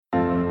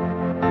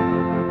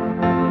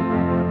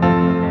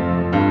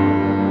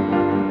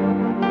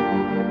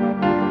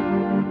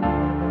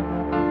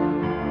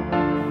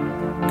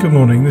Good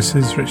morning, this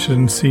is Richard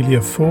and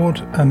Celia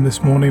Ford, and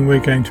this morning we're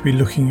going to be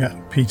looking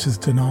at Peter's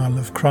denial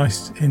of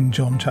Christ in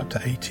John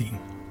chapter 18.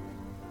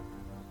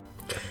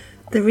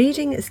 The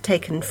reading is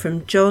taken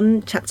from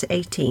John chapter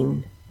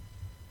 18,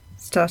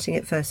 starting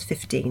at verse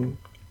 15.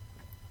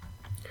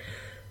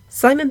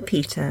 Simon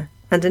Peter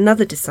and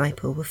another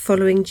disciple were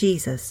following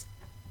Jesus.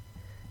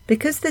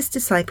 Because this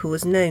disciple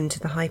was known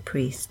to the high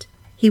priest,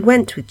 he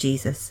went with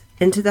Jesus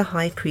into the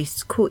high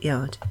priest's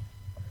courtyard.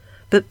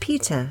 But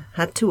Peter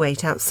had to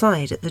wait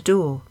outside at the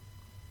door.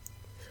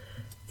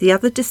 The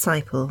other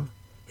disciple,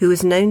 who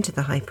was known to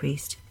the high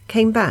priest,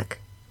 came back,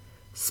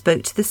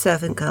 spoke to the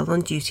servant girl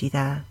on duty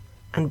there,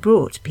 and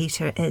brought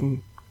Peter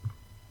in.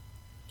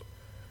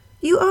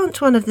 "You aren't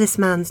one of this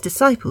man's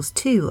disciples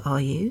too, are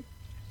you?"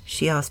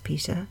 she asked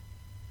Peter.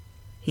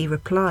 He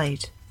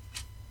replied,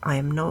 "I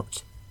am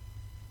not."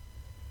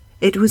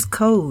 It was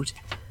cold,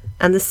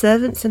 and the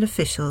servants and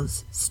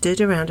officials stood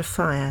around a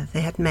fire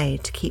they had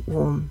made to keep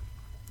warm.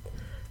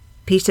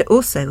 Peter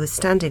also was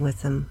standing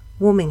with them,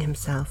 warming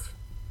himself.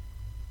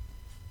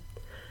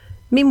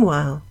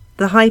 Meanwhile,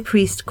 the high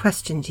priest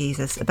questioned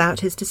Jesus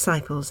about his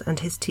disciples and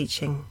his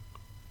teaching.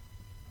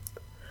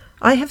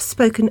 "I have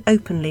spoken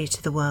openly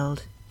to the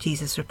world,"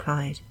 Jesus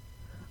replied.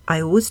 "I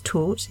always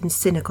taught in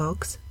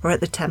synagogues or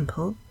at the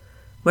temple,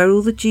 where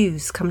all the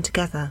Jews come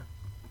together.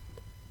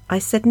 I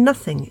said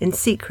nothing in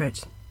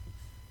secret.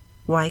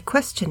 Why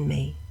question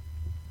me?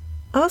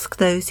 Ask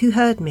those who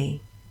heard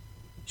me.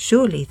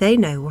 Surely they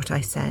know what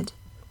I said."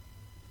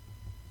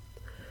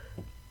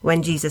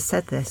 When Jesus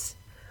said this,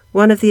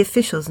 one of the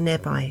officials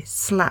nearby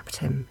slapped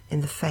him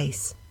in the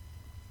face.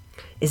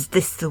 "Is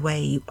this the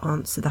way you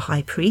answer the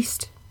high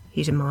priest?"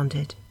 he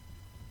demanded.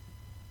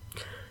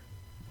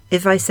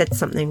 "If I said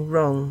something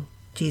wrong,"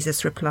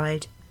 Jesus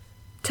replied,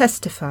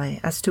 "testify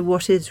as to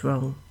what is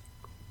wrong.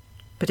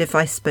 But if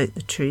I spoke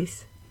the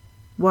truth,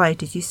 why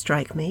did you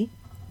strike me?"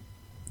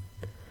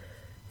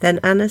 Then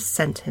Annas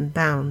sent him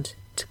bound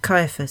to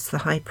Caiaphas the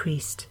high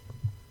priest.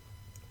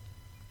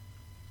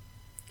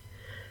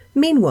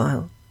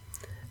 Meanwhile,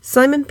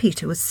 Simon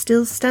Peter was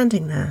still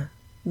standing there,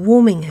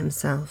 warming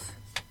himself.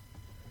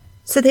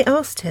 So they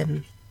asked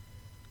him,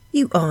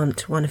 "You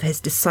aren't one of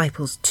his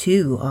disciples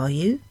too, are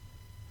you?"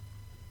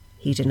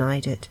 He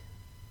denied it,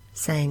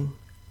 saying,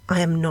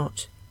 "I am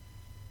not."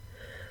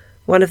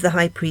 One of the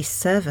high priest's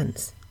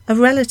servants, a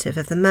relative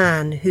of the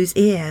man whose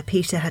ear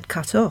Peter had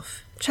cut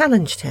off,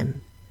 challenged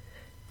him.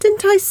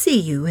 "Didn't I see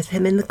you with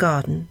him in the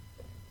garden?"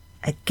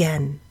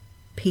 Again,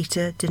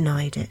 Peter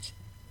denied it.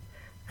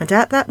 And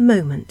at that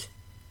moment,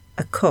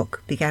 a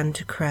cock began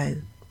to crow.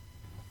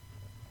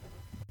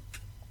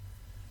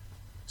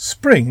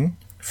 Spring,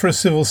 for a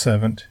civil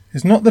servant,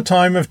 is not the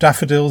time of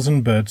daffodils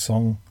and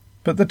birdsong,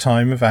 but the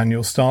time of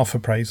annual staff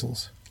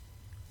appraisals.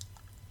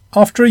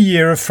 After a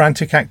year of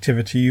frantic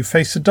activity, you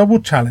face the double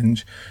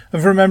challenge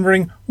of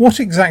remembering what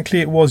exactly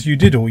it was you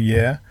did all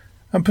year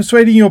and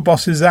persuading your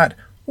bosses that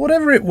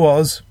whatever it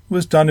was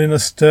done in a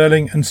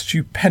sterling and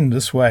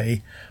stupendous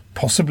way,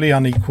 possibly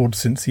unequalled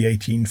since the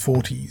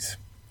 1840s.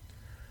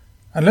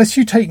 Unless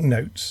you take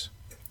notes,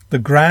 the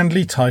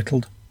grandly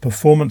titled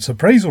Performance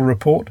Appraisal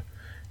Report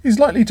is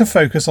likely to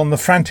focus on the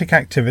frantic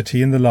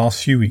activity in the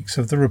last few weeks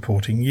of the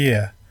reporting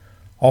year,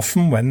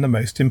 often when the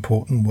most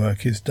important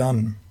work is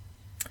done.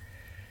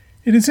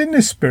 It is in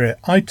this spirit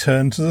I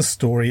turn to the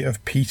story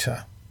of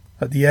Peter,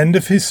 at the end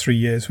of his 3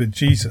 years with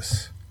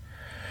Jesus.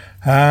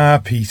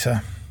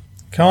 Peter.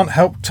 Can't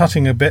help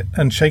tutting a bit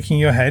and shaking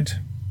your head.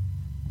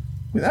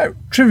 Without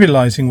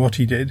trivialising what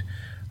he did,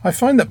 I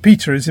find that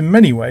Peter is in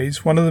many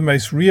ways one of the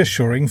most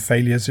reassuring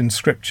failures in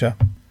Scripture.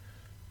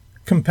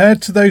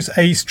 Compared to those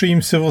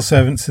A-stream civil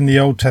servants in the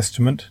Old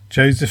Testament,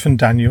 Joseph and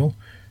Daniel,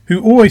 who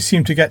always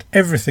seem to get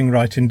everything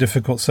right in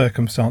difficult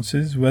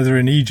circumstances, whether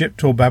in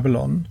Egypt or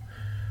Babylon,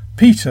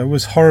 Peter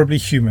was horribly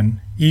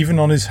human, even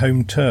on his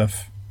home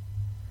turf.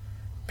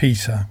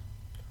 Peter.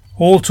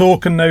 All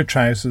talk and no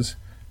trousers,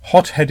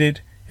 hot-headed,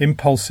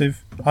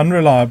 impulsive,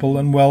 unreliable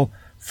and, well,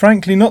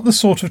 frankly not the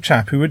sort of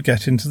chap who would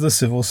get into the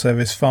civil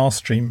service fast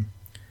stream.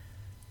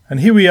 And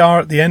here we are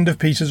at the end of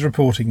Peter's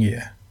reporting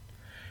year.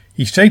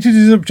 He stated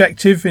his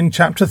objective in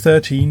chapter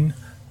 13,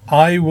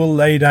 "I will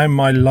lay down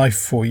my life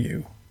for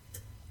you."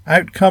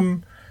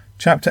 Outcome,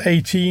 chapter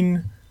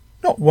 18,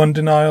 not one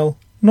denial,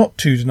 not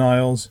two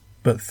denials,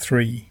 but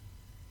 3.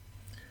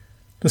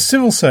 The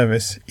civil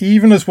service,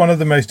 even as one of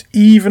the most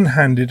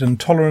even-handed and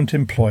tolerant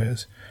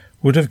employers,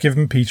 would have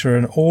given Peter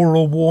an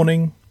oral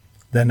warning,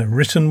 then a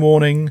written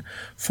warning,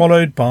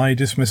 followed by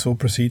dismissal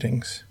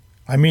proceedings.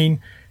 I mean,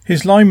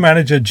 his line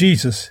manager,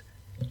 Jesus,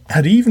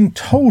 had even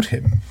told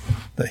him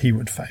that he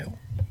would fail.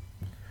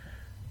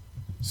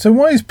 So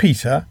why is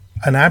Peter,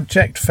 an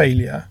abject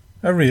failure,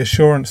 a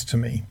reassurance to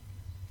me?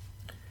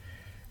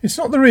 It's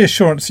not the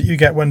reassurance that you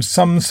get when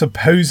some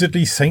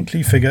supposedly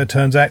saintly figure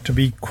turns out to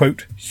be,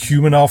 quote,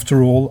 human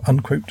after all,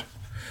 unquote,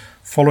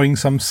 following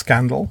some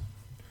scandal.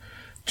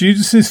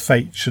 Judas's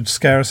fate should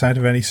scare us out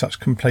of any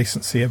such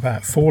complacency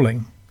about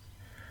falling.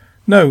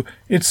 No,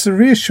 it's the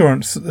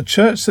reassurance that the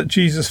church that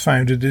Jesus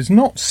founded is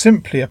not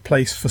simply a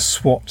place for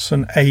swats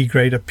and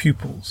A-grader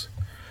pupils,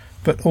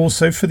 but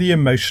also for the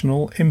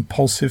emotional,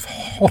 impulsive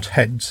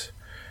hotheads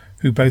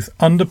who both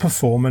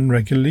underperform and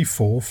regularly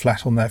fall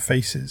flat on their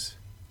faces.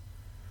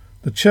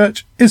 The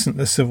church isn't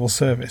the civil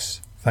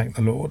service, thank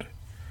the Lord,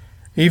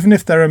 even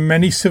if there are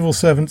many civil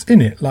servants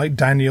in it like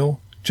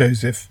Daniel,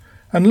 Joseph,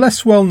 and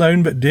less well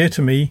known but dear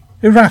to me,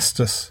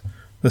 Erastus,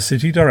 the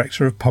city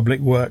director of public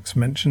works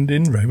mentioned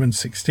in Romans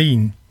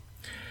 16.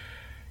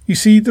 You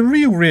see, the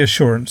real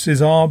reassurance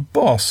is our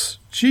boss,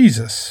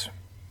 Jesus.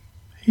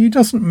 He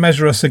doesn't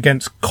measure us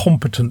against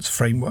competence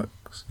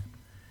frameworks.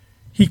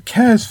 He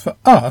cares for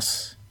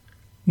us,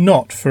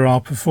 not for our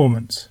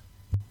performance.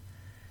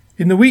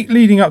 In the week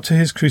leading up to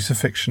his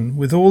crucifixion,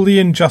 with all the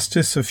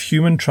injustice of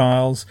human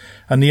trials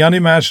and the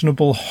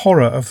unimaginable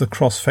horror of the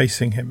cross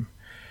facing him,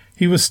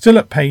 he was still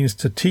at pains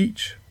to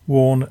teach,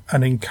 warn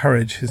and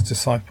encourage his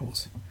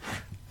disciples,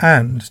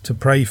 and to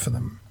pray for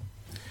them.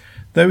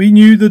 Though he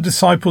knew the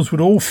disciples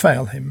would all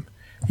fail him,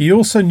 he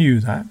also knew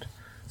that,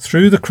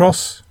 through the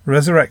cross,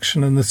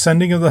 resurrection and the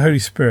sending of the Holy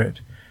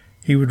Spirit,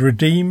 he would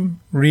redeem,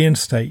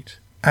 reinstate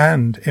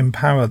and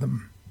empower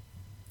them.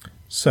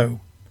 So,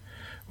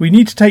 we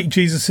need to take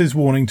Jesus'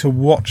 warning to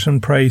watch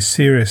and pray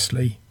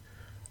seriously,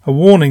 a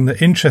warning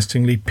that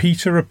interestingly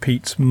Peter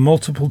repeats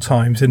multiple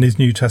times in his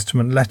New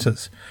Testament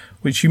letters,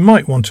 which you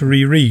might want to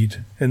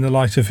reread in the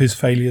light of his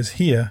failures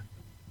here.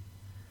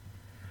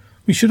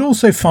 We should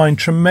also find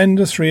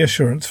tremendous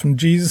reassurance from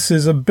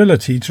Jesus'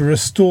 ability to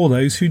restore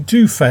those who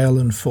do fail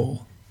and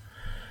fall.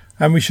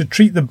 And we should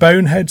treat the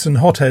boneheads and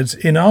hotheads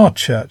in our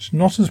church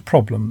not as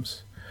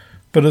problems,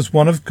 but as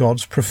one of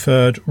God's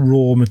preferred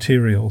raw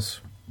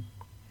materials.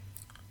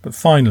 But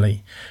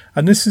finally,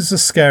 and this is a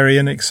scary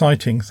and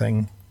exciting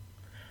thing,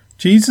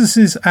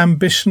 Jesus'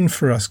 ambition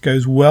for us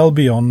goes well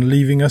beyond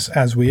leaving us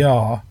as we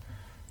are,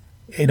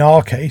 in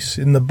our case,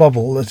 in the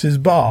bubble that is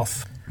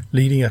Bath,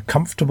 leading a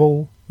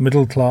comfortable,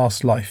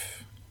 middle-class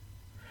life.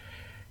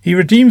 He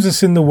redeems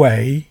us in the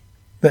way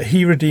that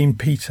he redeemed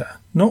Peter,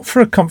 not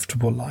for a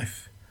comfortable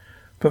life,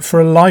 but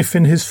for a life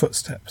in his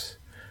footsteps,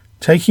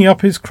 taking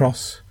up his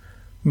cross,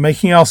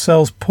 making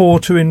ourselves poor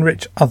to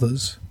enrich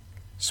others,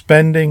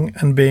 spending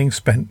and being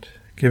spent,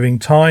 giving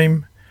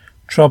time,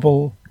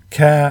 trouble,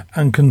 care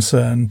and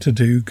concern to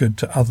do good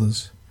to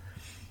others.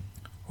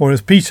 Or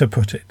as Peter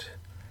put it,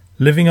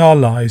 living our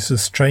lives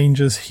as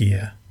strangers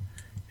here,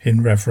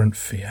 in reverent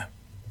fear.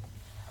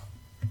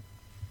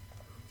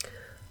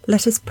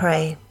 Let us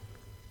pray.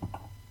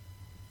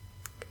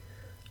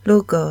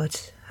 Lord God,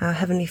 our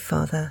Heavenly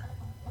Father,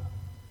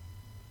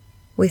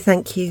 we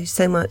thank you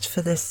so much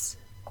for this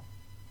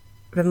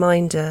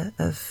reminder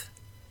of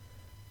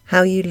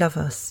how you love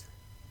us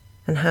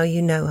and how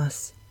you know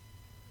us,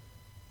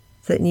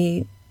 that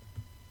you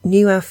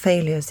knew our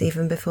failures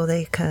even before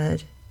they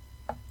occurred,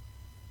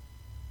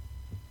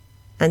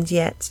 and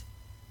yet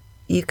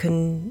you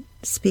can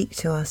speak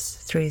to us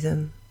through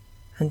them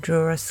and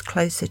draw us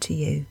closer to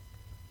you,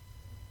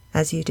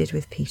 as you did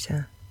with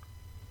Peter.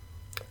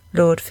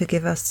 Lord,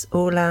 forgive us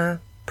all our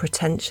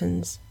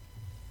pretensions,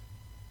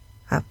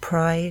 our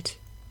pride,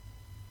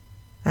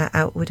 our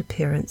outward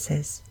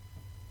appearances.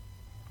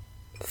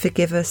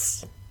 Forgive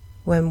us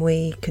when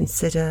we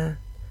consider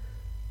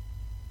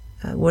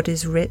what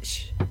is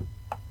rich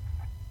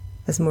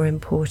as more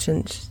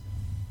important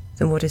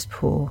than what is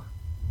poor.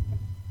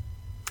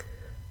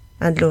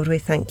 And Lord, we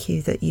thank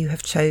you that you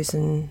have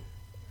chosen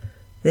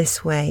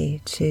this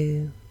way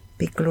to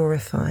be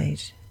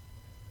glorified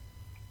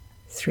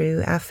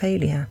through our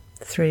failure,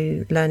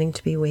 through learning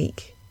to be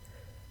weak,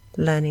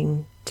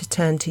 learning to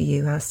turn to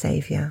you, our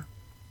Saviour.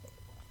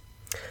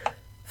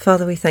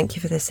 Father, we thank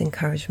you for this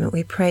encouragement.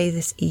 We pray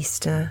this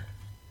Easter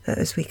that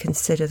as we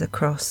consider the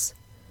cross,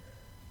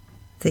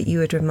 that you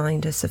would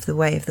remind us of the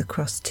way of the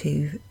cross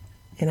too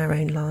in our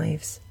own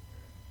lives,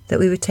 that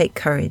we would take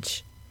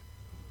courage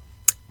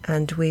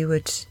and we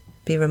would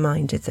be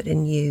reminded that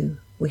in you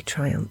we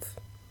triumph.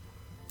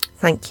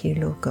 Thank you,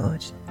 Lord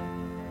God.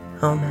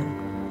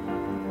 Amen.